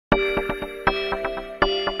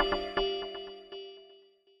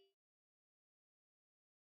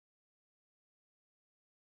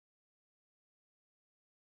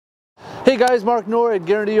Hey guys, Mark.Nored at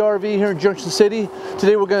Guaranty RV here in Junction City.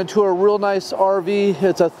 Today we're going to tour a real nice RV.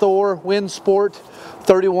 It's a Thor Windsport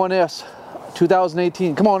 31S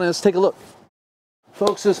 2018. Come on in, let's take a look.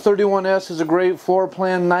 Folks, this 31S is a great floor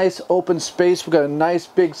plan, nice open space. We've got a nice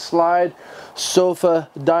big slide, sofa,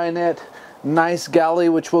 dinette, nice galley,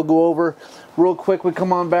 which we'll go over. Real quick, we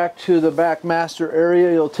come on back to the back master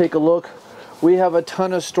area. You'll take a look. We have a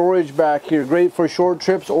ton of storage back here, great for short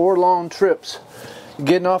trips or long trips.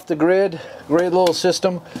 Getting off the grid, great little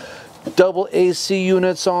system. Double AC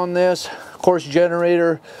units on this, of course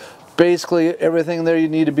generator, basically everything there you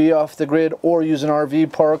need to be off the grid or using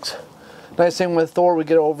RV parks. Nice thing with Thor, we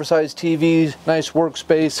get oversized TVs, nice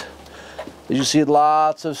workspace. As you see,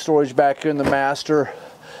 lots of storage back here in the master.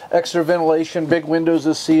 Extra ventilation, big windows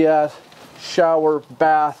to see at, shower,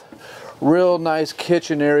 bath, real nice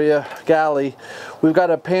kitchen area, galley. We've got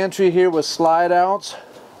a pantry here with slide outs.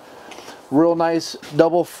 Real nice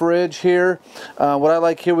double fridge here. What I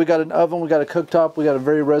like here, we got an oven, we got a cooktop, we got a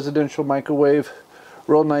very residential microwave.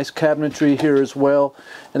 Real nice cabinetry here as well.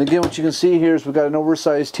 And again, what you can see here is we've got an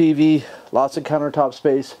oversized TV, lots of countertop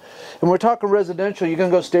space. And we're talking residential, you're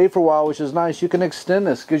gonna go stay for a while, which is nice. You can extend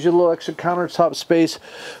this, gives you a little extra countertop space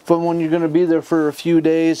from when you're gonna be there for a few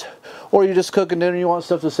days, or you're just cooking dinner, you want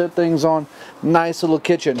stuff to set things on. Nice little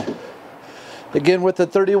kitchen. Again, with the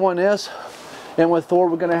 31S, and with Thor,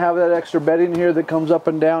 we're going to have that extra bedding here that comes up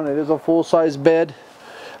and down. It is a full-size bed.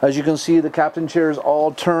 As you can see, the captain chair is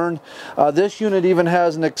all turned. This unit even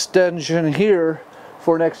has an extension here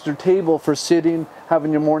for an extra table for sitting,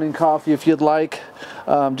 having your morning coffee if you'd like.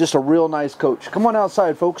 Just a real nice coach. Come on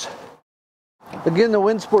outside, folks. Again, the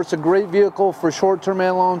Windsport's a great vehicle for short-term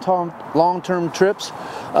and long-term trips.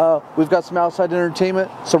 We've got some outside entertainment,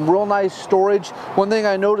 some real nice storage. One thing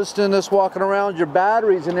I noticed in this walking around, your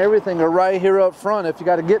batteries and everything are right here up front if you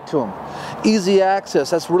got to get to them. Easy access,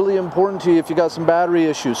 that's really important to you if you got some battery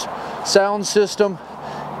issues. Sound system,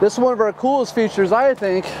 this is one of our coolest features, I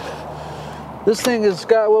think. This thing has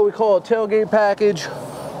got what we call a tailgate package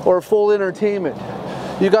or full entertainment.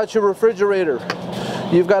 You got your refrigerator.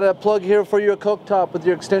 You've got a plug here for your cooktop with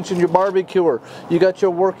your extension, your barbecuer. You got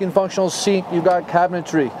your working functional sink. You've got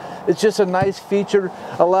cabinetry. It's just a nice feature.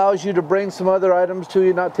 Allows you to bring some other items to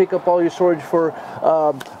you, not take up all your storage for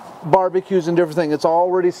barbecues and different things. It's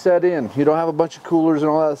already set in. You don't have a bunch of coolers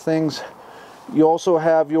and all that things. You also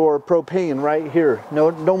have your propane right here.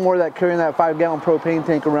 No more of that carrying that 5-gallon propane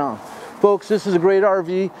tank around. Folks, this is a great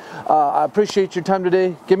RV. I appreciate your time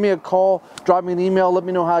today. Give me a call, drop me an email, let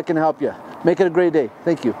me know how I can help you. Make it a great day.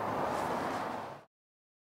 Thank you.